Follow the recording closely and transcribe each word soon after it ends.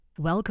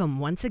Welcome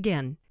once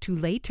again to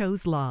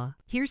Lehto's Law.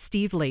 Here's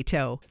Steve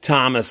Lehto.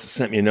 Thomas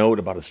sent me a note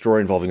about a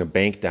story involving a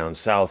bank down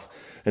south.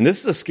 And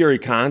this is a scary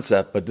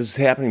concept, but this is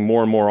happening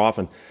more and more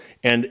often.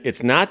 And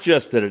it's not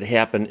just that it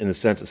happened in the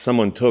sense that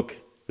someone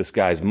took this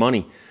guy's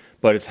money,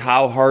 but it's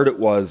how hard it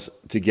was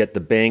to get the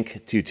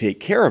bank to take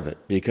care of it,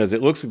 because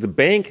it looks like the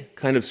bank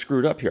kind of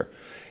screwed up here.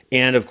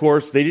 And of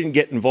course, they didn't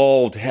get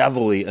involved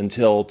heavily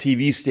until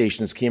TV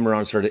stations came around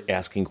and started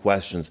asking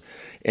questions.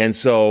 And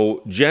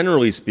so,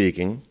 generally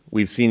speaking,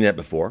 we've seen that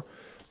before,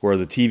 where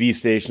the TV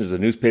stations, the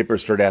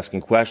newspapers start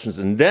asking questions,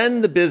 and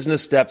then the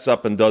business steps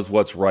up and does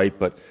what's right.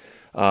 But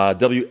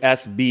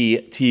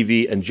WSB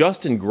TV and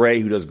Justin Gray,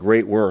 who does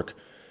great work,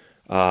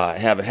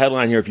 have a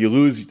headline here: if you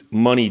lose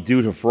money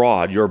due to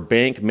fraud, your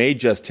bank may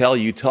just tell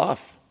you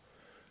tough.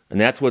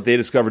 And that's what they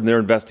discovered in their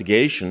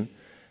investigation,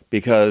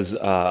 because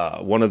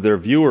one of their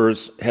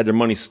viewers had their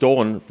money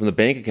stolen from the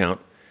bank account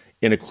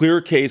in a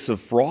clear case of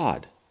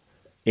fraud.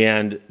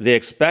 And they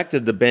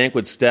expected the bank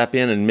would step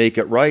in and make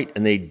it right,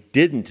 and they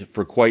didn't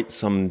for quite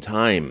some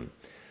time.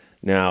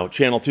 Now,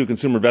 Channel 2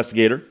 consumer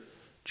investigator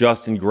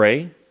Justin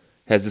Gray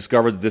has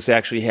discovered that this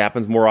actually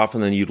happens more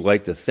often than you'd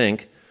like to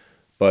think.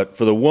 But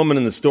for the woman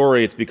in the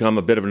story, it's become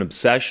a bit of an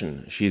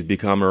obsession. She's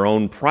become her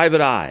own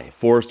private eye,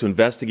 forced to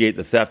investigate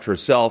the theft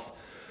herself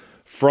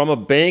from a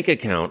bank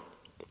account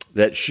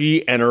that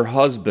she and her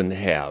husband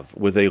have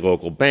with a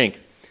local bank.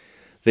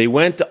 They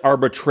went to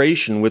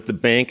arbitration with the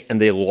bank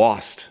and they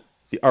lost.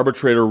 The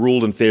arbitrator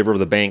ruled in favor of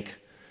the bank.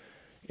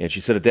 And she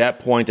said, at that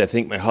point, I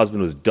think my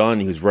husband was done.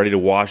 He was ready to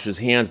wash his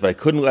hands, but I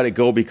couldn't let it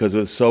go because it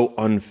was so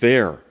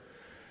unfair.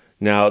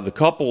 Now, the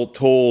couple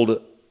told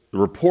the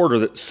reporter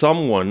that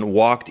someone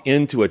walked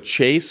into a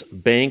Chase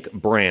Bank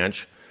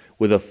branch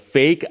with a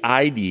fake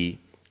ID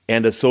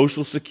and a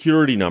social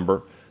security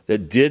number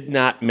that did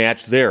not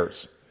match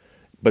theirs,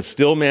 but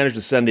still managed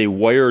to send a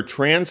wire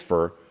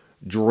transfer,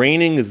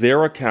 draining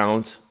their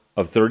account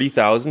of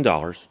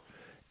 $30,000,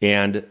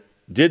 and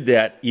did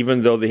that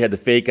even though they had the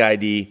fake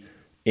ID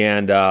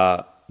and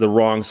the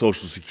wrong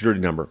social security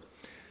number.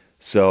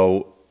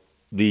 So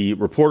the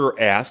reporter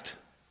asked,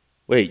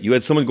 wait, you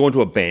had someone go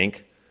into a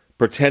bank,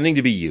 pretending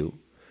to be you,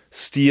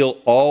 steal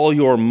all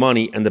your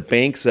money, and the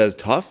bank says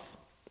tough?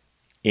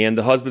 And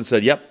the husband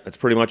said, yep, that's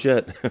pretty much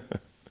it.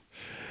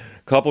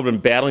 Couple have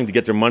been battling to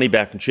get their money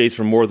back from Chase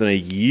for more than a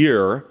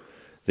year.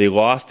 They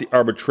lost the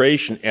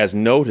arbitration, as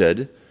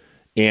noted,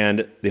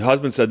 and the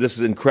husband said this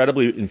is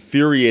incredibly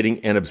infuriating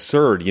and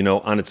absurd,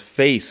 on its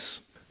face.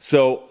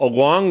 So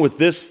along with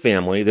this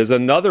family, there's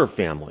another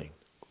family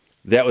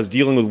that was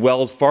dealing with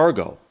Wells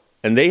Fargo,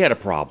 and they had a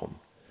problem.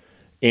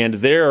 And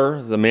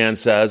there, the man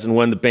says, and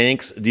when the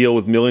banks deal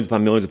with millions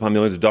upon millions upon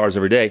millions of dollars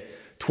every day,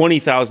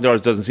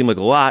 $20,000 doesn't seem like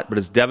a lot, but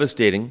it's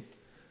devastating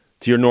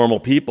to your normal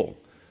people.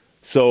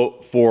 So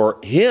for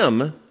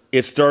him,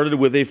 it started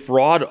with a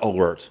fraud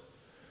alert.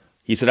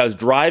 He said, I was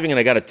driving and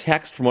I got a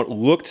text from what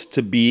looked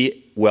to be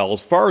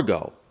Wells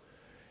Fargo.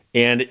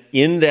 And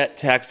in that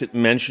text, it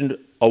mentioned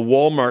a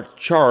Walmart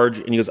charge.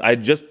 And he goes,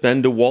 I'd just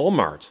been to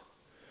Walmart.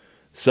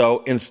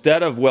 So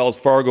instead of Wells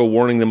Fargo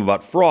warning them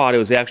about fraud, it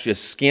was actually a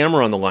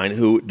scammer on the line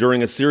who,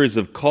 during a series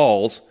of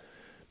calls,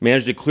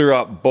 managed to clear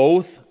out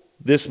both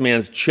this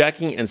man's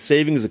checking and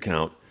savings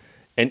account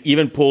and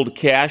even pulled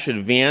cash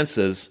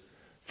advances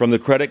from the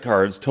credit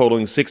cards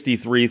totaling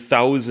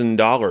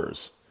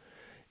 $63,000.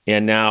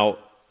 And now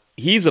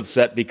he's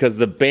upset because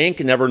the bank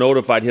never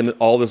notified him that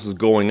all this was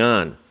going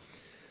on.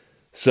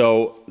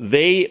 So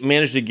they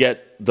managed to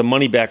get the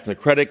money back from the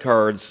credit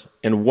cards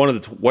and one of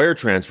the wire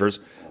transfers,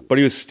 but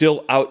he was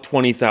still out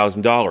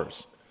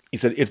 $20,000. He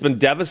said, it's been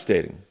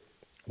devastating.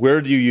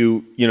 Where do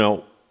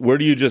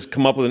you just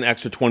come up with an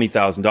extra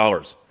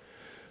 $20,000?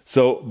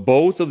 So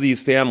both of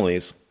these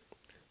families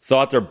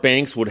thought their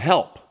banks would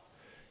help.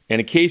 And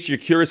in case you're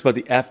curious about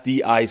the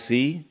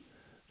FDIC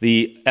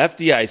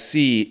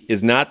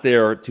is not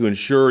there to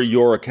insure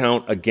your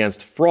account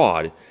against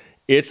fraud.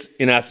 It's,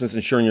 in essence,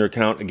 insuring your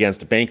account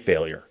against a bank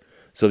failure.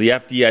 So the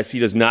FDIC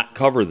does not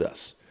cover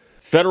this.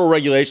 Federal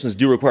regulations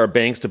do require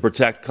banks to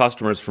protect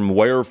customers from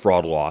wire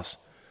fraud loss,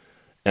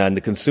 and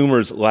the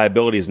consumer's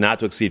liability is not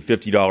to exceed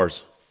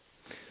 $50.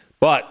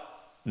 But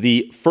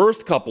the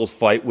first couple's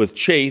fight with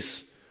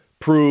Chase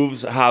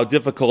proves how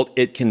difficult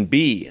it can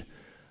be.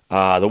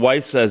 The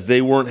wife says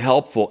they weren't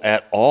helpful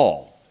at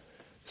all.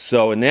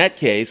 So in that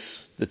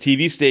case, the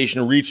TV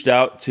station reached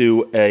out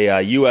to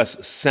a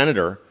U.S.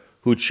 senator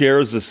who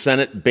chairs the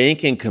Senate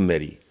Banking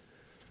Committee.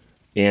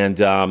 And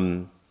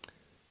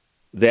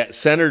that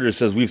senator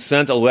says, we've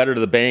sent a letter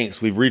to the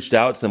banks. We've reached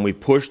out to them. We've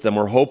pushed them.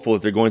 We're hopeful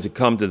that they're going to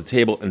come to the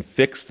table and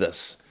fix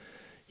this.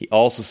 He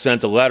also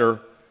sent a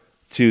letter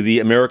to the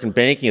American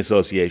Banking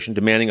Association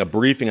demanding a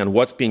briefing on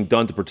what's being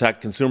done to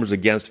protect consumers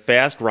against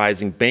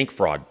fast-rising bank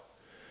fraud.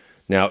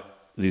 Now,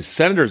 the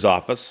senator's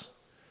office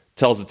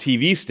tells the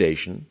TV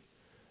station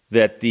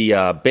that the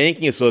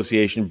Banking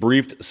Association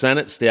briefed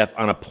Senate staff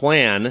on a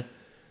plan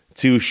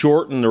to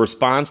shorten the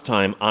response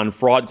time on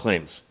fraud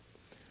claims.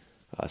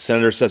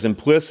 Senator says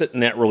implicit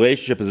in that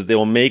relationship is that they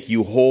will make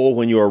you whole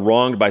when you are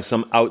wronged by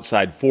some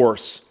outside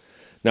force.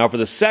 Now, for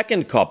the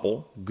second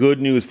couple, good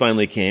news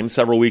finally came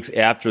several weeks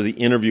after the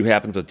interview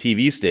happened for the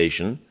TV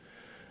station.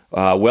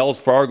 Wells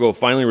Fargo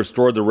finally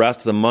restored the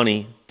rest of the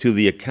money to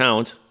the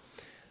account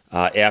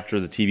after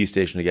the TV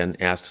station again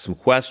asked some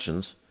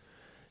questions.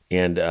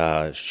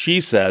 And she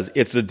says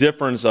it's the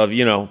difference of,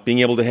 being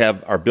able to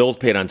have our bills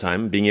paid on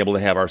time, being able to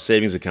have our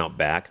savings account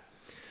back.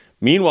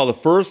 Meanwhile, the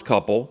first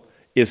couple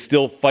is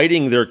still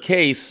fighting their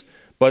case,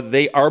 but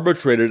they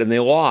arbitrated and they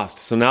lost.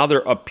 So now they're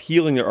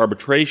appealing their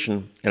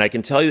arbitration. And I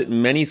can tell you that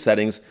in many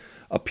settings,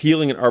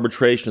 appealing an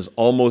arbitration is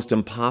almost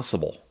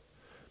impossible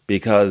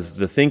because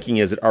the thinking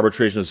is that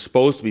arbitration is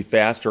supposed to be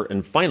faster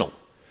and final.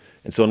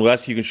 And so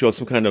unless you can show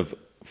some kind of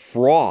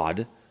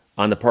fraud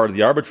on the part of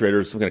the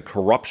arbitrator, some kind of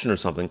corruption or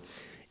something,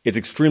 it's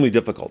extremely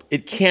difficult.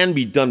 It can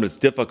be done, but it's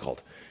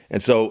difficult.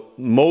 And so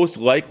most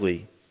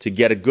likely to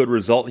get a good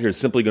result here is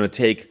simply going to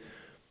take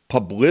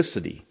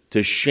publicity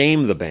to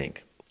shame the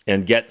bank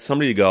and get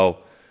somebody to go,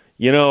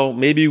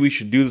 maybe we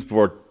should do this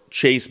before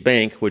Chase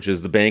Bank, which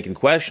is the bank in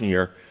question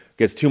here,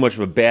 gets too much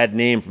of a bad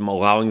name from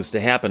allowing this to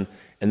happen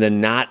and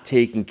then not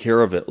taking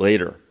care of it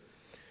later.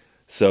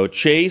 So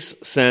Chase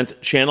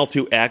sent Channel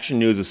 2 Action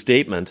News a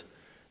statement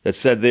that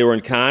said they were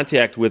in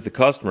contact with the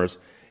customers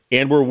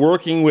and were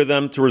working with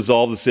them to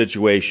resolve the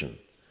situation.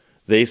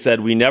 They said,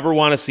 we never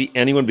want to see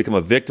anyone become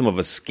a victim of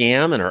a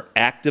scam and are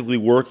actively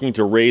working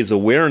to raise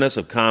awareness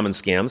of common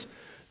scams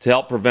to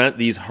help prevent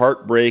these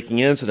heartbreaking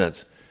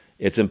incidents.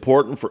 It's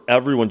important for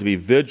everyone to be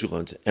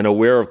vigilant and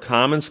aware of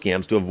common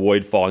scams to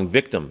avoid falling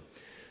victim.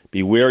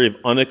 Be wary of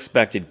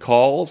unexpected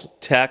calls,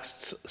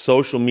 texts,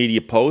 social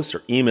media posts, or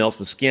emails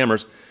from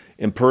scammers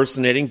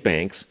impersonating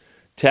banks,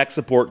 tech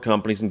support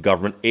companies, and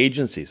government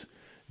agencies.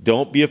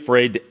 Don't be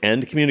afraid to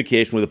end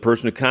communication with the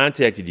person who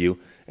contacted you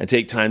and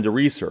take time to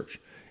research.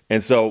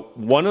 And so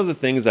one of the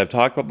things I've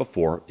talked about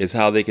before is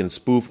how they can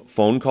spoof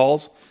phone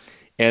calls.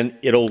 And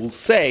it'll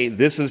say,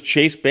 this is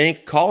Chase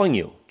Bank calling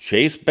you.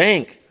 Chase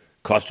Bank,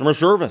 customer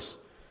service.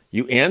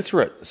 You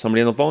answer it.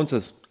 Somebody on the phone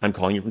says, I'm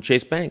calling you from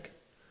Chase Bank.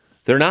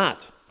 They're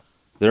not.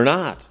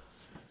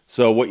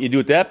 So what you do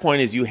at that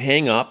point is you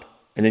hang up,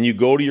 and then you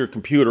go to your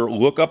computer,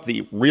 look up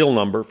the real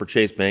number for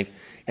Chase Bank,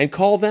 and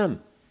call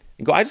them.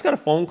 And go, I just got a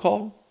phone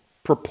call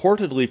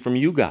purportedly from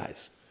you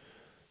guys.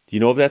 Do you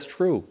know if that's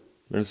true?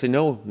 They're going to say,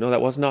 no,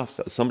 that wasn't us.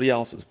 That was somebody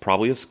else. It's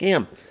probably a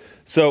scam.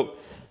 So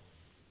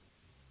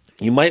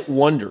you might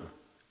wonder,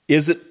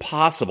 is it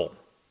possible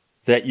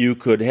that you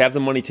could have the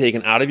money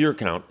taken out of your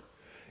account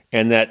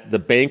and that the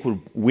bank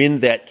would win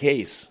that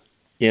case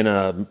in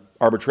an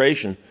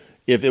arbitration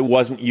if it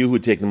wasn't you who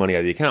had taken the money out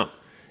of the account?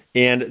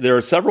 And there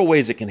are several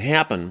ways it can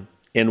happen,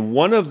 and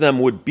one of them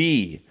would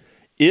be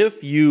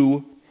if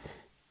you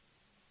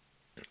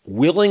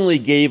willingly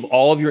gave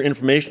all of your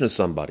information to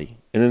somebody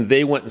and then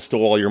they went and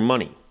stole all your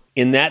money.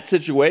 In that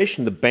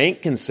situation, the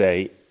bank can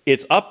say,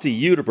 it's up to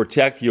you to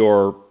protect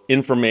your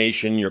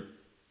information, your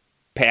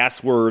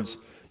passwords,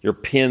 your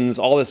PINs,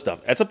 all this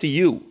stuff. That's up to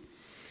you.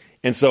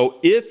 And so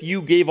if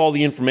you gave all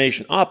the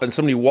information up and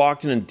somebody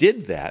walked in and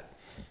did that,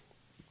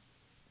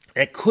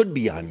 it could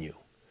be on you.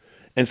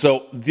 And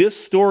so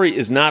this story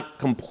is not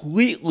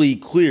completely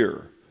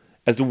clear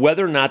as to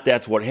whether or not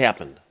that's what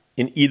happened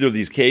in either of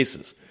these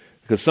cases.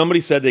 Because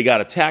somebody said they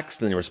got a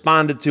text and they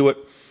responded to it.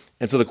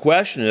 And so the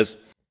question is,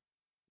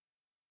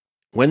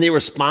 when they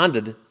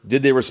responded,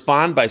 did they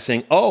respond by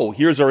saying, oh,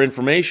 here's our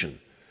information?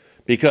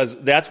 Because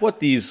that's what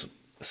these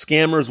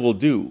scammers will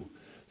do.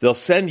 They'll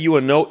send you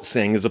a note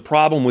saying there's a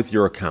problem with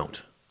your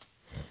account.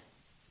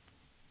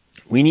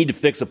 We need to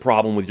fix a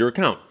problem with your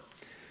account.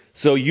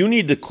 So you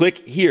need to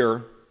click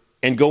here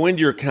and go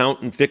into your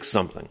account and fix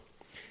something.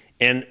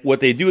 And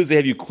what they do is they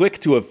have you click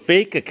to a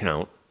fake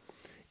account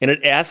and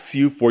it asks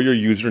you for your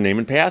username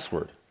and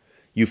password.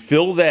 You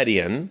fill that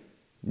in.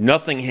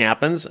 Nothing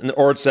happens,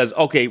 or it says,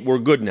 okay, we're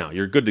good now.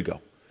 You're good to go.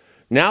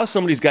 Now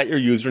somebody's got your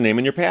username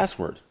and your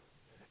password.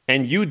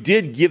 And you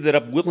did give that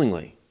up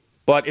willingly.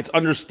 But it's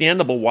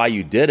understandable why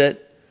you did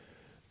it.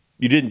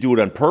 You didn't do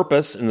it on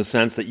purpose in the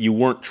sense that you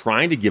weren't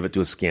trying to give it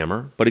to a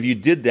scammer. But if you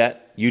did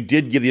that, you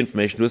did give the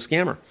information to a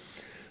scammer.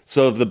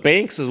 So if the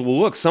bank says, well,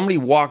 look, somebody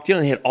walked in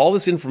and had all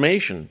this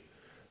information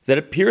that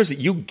appears that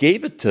you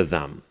gave it to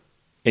them.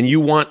 And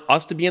you want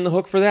us to be in the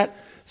hook for that?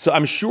 So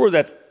I'm sure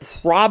that's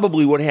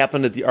probably what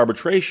happened at the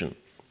arbitration,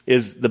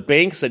 is the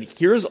bank said,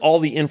 here's all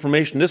the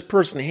information this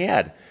person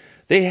had.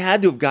 They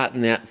had to have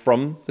gotten that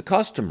from the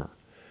customer.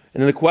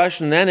 And then the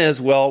question then is,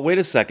 well, wait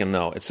a second,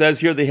 though. It says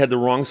here they had the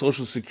wrong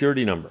Social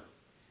Security number.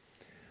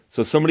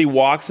 So somebody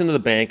walks into the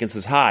bank and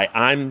says, hi,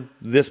 I'm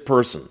this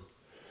person.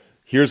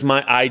 Here's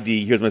my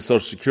ID, here's my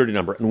Social Security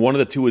number, and one of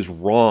the two is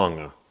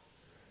wrong.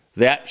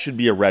 That should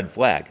be a red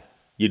flag.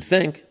 You'd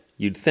think.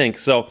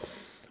 So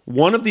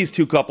one of these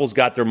two couples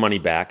got their money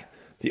back.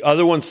 The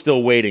other one's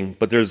still waiting,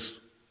 but there's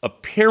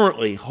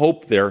apparently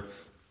hope there,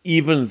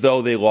 even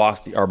though they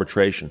lost the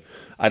arbitration.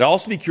 I'd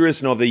also be curious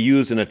to know if they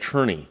used an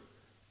attorney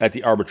at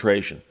the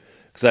arbitration,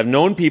 because I've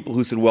known people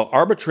who said, well,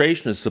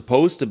 arbitration is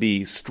supposed to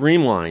be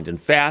streamlined and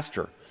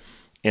faster,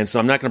 and so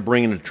I'm not going to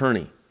bring an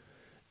attorney.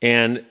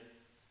 And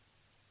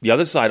the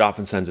other side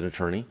often sends an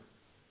attorney.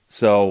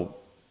 So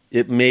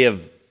it may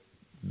have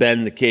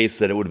been the case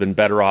that it would have been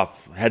better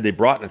off had they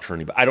brought an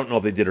attorney, but I don't know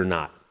if they did or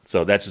not.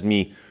 So that's just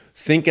me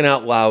thinking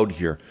out loud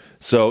here.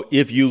 So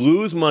if you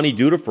lose money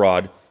due to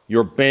fraud,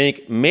 your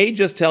bank may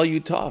just tell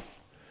you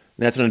tough.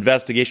 And that's an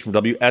investigation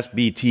from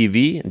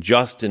WSB-TV and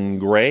Justin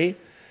Gray.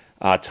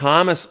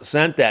 Thomas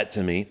sent that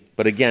to me.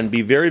 But again,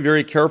 be very,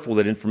 very careful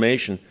with that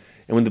information.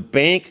 And when the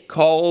bank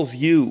calls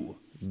you,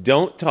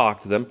 don't talk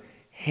to them.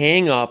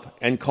 Hang up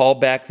and call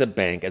back the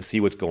bank and see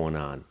what's going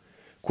on.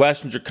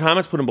 Questions or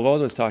comments, put them below.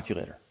 Let's talk to you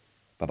later.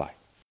 Bye-bye.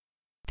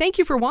 Thank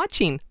you for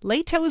watching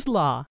Lehto's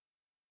Law.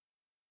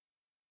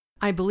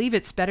 I believe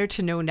it's better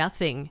to know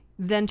nothing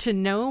than to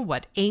know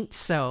what ain't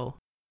so.